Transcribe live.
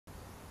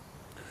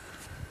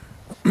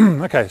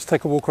Okay, let's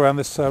take a walk around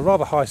this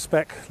rather high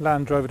spec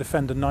Land Rover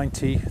Defender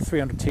 90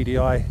 300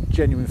 TDI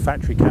genuine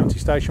factory county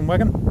station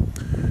wagon.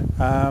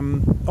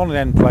 On an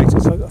end plate, I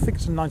think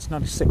it's a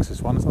 1996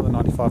 this one, it's either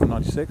 95 or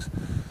 96.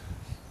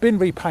 Been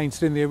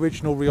repainted in the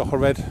original Rioja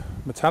red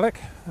metallic,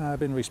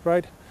 been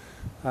resprayed.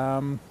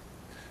 And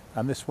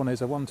this one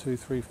is a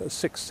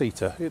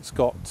 6-seater. It's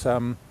got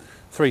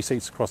 3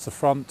 seats across the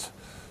front,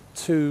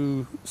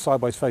 2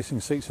 sideways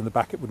facing seats in the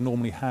back it would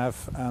normally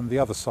have, and the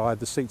other side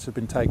the seats have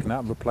been taken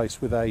out and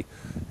replaced with a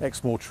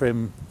Exmoor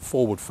trim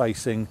forward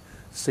facing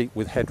seat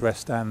with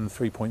headrest and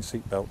 3-point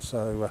seat belt,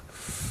 so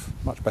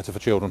much better for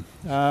children.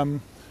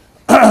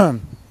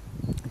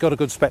 Got a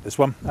good spec this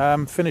one.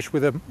 Fitted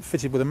with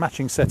a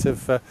matching set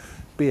of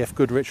BF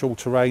Goodrich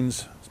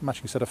all-terrains,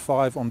 matching set of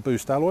 5 on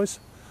boost alloys.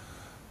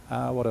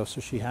 What else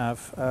does she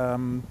have?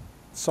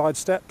 Side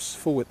steps,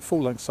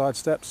 full length side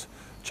steps,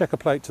 checker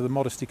plate to the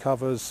modesty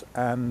covers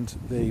and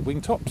the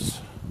wing tops.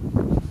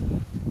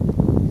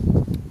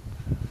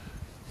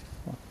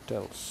 What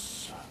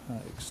else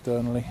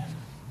externally?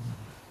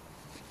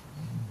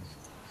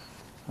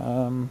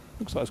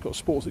 Looks like it's got a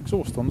sports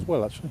exhaust on as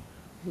well, actually.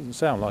 Doesn't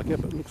sound like it,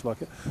 but it looks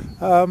like it.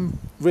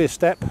 Rear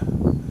step,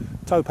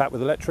 tow pack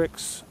with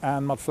electrics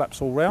and mud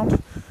flaps all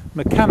round.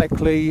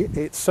 Mechanically,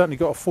 it's certainly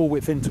got a full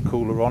width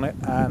intercooler on it,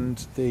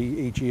 and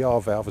the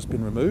EGR valve has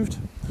been removed.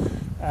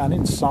 And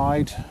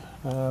inside,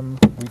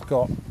 we've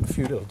got a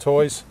few little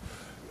toys.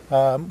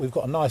 We've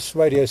got a nice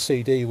radio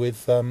CD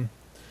with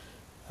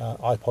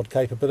iPod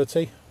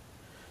capability.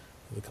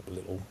 With a couple of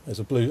little, there's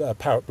a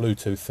Parrot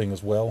Bluetooth thing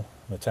as well,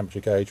 and a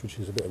temperature gauge, which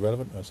is a bit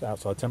irrelevant. It's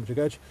outside temperature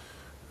gauge.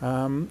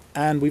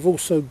 And we've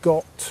also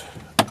got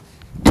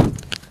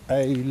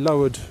a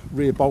lowered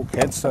rear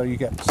bulkhead, so you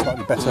get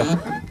slightly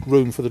better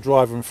room for the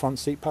driver and front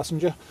seat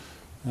passenger.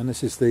 And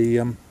this is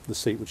the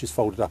seat, which is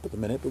folded up at the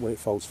minute, but when it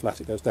folds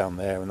flat it goes down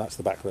there, and that's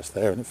the backrest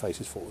there, and it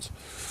faces forwards.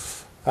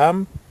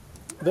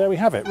 There we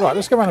have it. Right,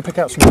 let's go around and pick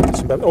out some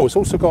bits. Oh, it's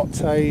also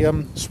got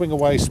a swing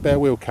away spare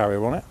wheel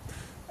carrier on it,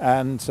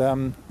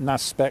 and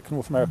NAS spec,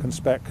 North American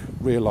spec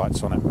rear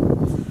lights on it.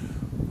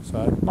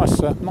 So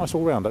nice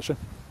all round actually.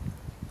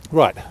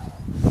 Right,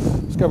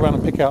 let's go around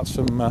and pick out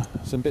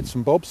some bits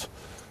and bobs.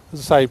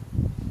 As I say,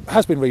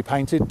 has been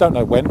repainted, don't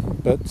know when,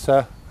 but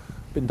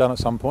been done at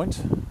some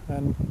point,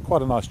 and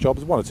quite a nice job.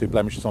 There's 1 or 2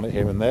 blemishes on it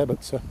here and there,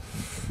 but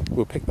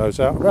we'll pick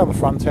those out. Around the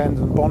front end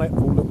and bonnet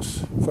all looks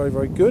very,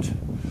 very good.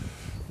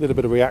 A little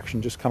bit of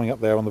reaction just coming up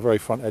there on the very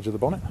front edge of the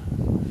bonnet.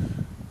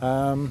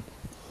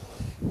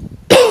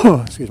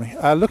 Excuse me.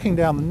 Looking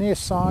down the near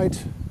side,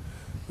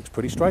 looks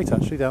pretty straight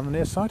actually down the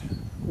near side.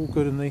 All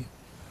good in the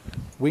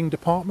wing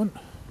department.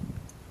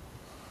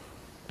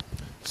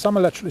 Some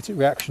electrolytic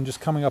reaction just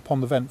coming up on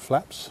the vent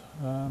flaps.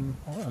 A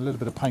little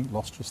bit of paint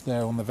loss just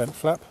there on the vent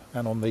flap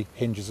and on the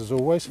hinges as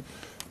always.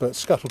 But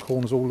scuttle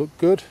corners all look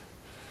good.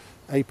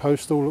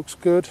 A-post all looks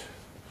good.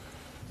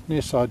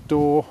 Near side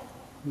door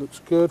looks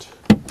good.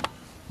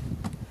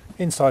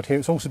 Inside here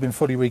it's also been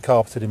fully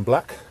recarpeted in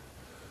black.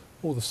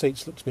 All the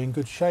seats look to be in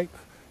good shape.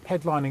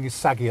 Headlining is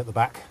saggy at the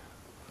back.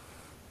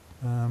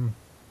 Not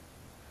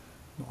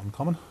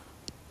uncommon.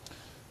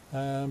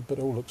 But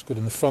all looks good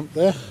in the front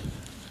there.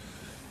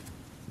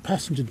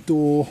 Passenger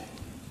door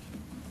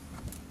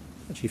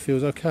actually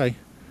feels okay.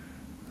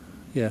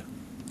 Yeah,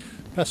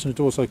 passenger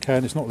door's okay,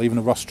 and it's not leaving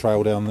a rust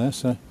trail down there,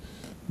 so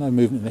no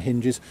movement in the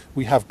hinges.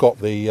 We have got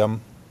the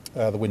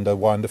window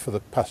winder for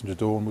the passenger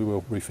door, and we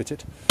will refit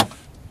it.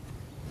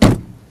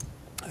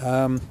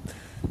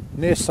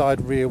 Near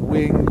side rear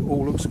wing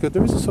all looks good.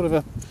 There is a sort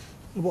of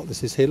what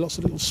this is here, lots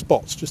of little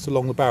spots just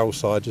along the barrel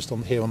side, just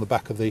on here on the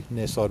back of the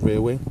near side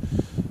rear wing,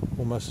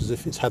 almost as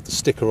if it's had the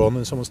sticker on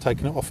and someone's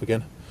taken it off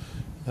again.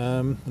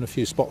 And a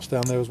few spots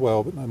down there as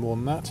well, but no more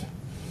than that.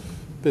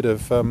 Bit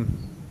of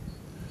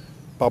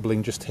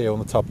bubbling just here on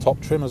the tub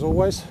top trim as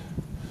always.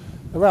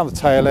 Around the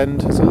tail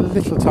end there's a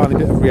little tiny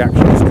bit of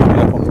reaction just coming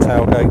up on the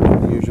tailgate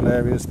in the usual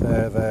areas,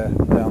 there,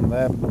 down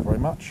there, but not very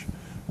much.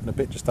 And a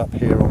bit just up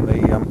here on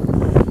the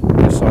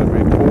rear side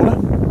rear corner.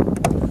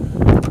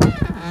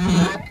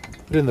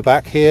 But in the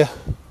back here,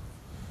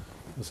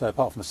 as I say,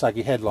 apart from the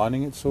saggy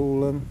headlining, it's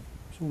all in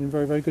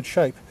very, very good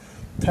shape.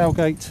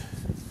 Tailgate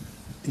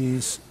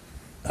is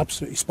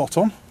absolutely spot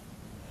on,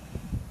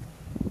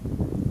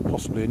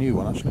 possibly a new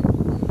one actually,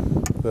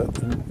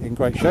 but in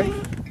great shape.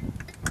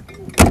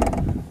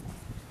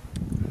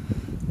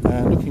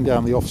 And looking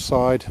down the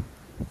offside,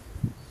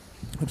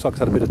 looks like it's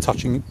had a bit of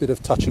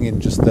touching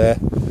in just there.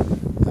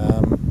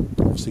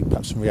 Obviously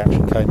perhaps some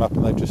reaction came up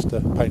and they've just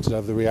painted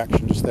over the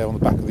reaction just there on the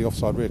back of the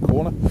offside rear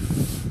corner.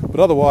 But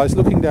otherwise,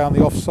 looking down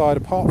the offside,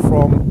 apart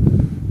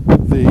from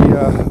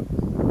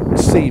the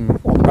seam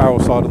on the barrel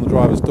side on the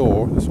driver's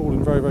door, it's all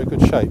in very, very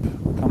good shape.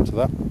 We'll come to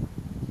that.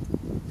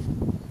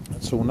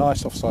 It's all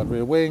nice. Offside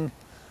rear wing,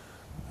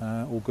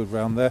 all good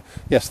round there.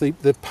 Yes, the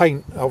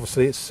paint,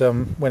 obviously it's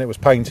when it was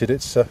painted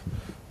it's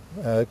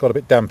got a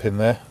bit damp in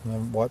there, and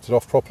then wiped it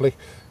off properly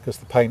because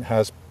the paint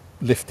has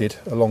lifted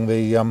along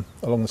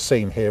the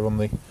seam here on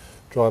the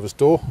driver's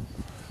door,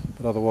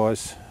 but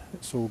otherwise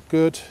it's all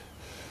good.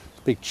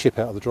 Big chip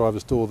out of the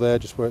driver's door there,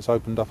 just where it's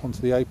opened up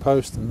onto the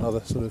A-post, and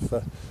another sort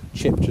of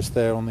chip just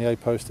there on the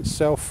A-post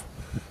itself.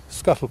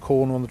 Scuttle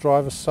corner on the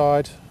driver's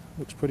side,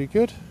 looks pretty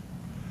good.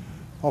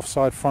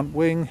 Offside front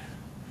wing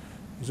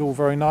is all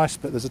very nice,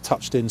 but there's a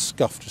touched-in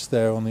scuff just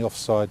there on the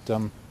offside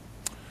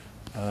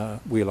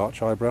wheel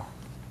arch eyebrow.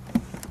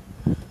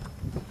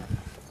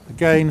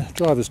 Again,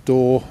 driver's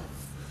door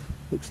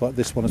looks like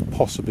this one has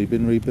possibly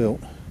been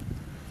rebuilt.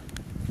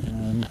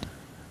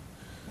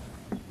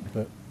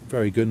 But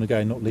very good, and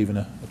again not leaving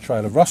a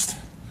trail of rust.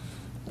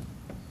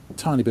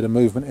 Tiny bit of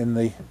movement in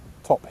the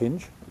top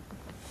hinge,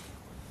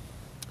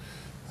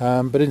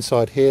 but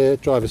inside here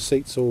driver's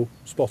seat's all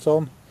spot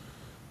on.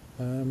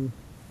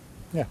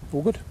 Yeah,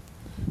 all good.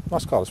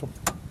 Nice car, this one.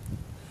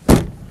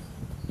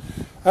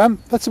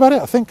 That's about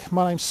it, I think.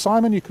 My name's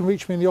Simon. You can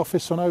reach me in the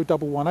office on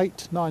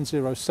 0118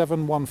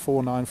 907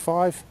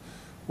 1495,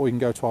 or you can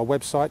go to our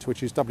website,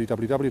 which is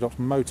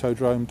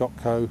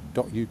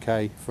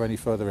www.motodrome.co.uk for any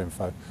further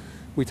info.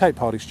 We take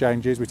part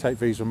exchanges, we take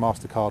Visa and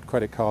MasterCard,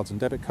 credit cards and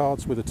debit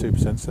cards with a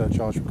 2%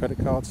 surcharge for credit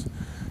cards,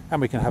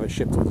 and we can have it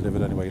shipped or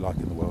delivered anywhere you like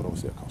in the world,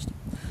 obviously at cost.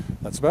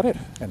 That's about it.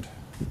 End.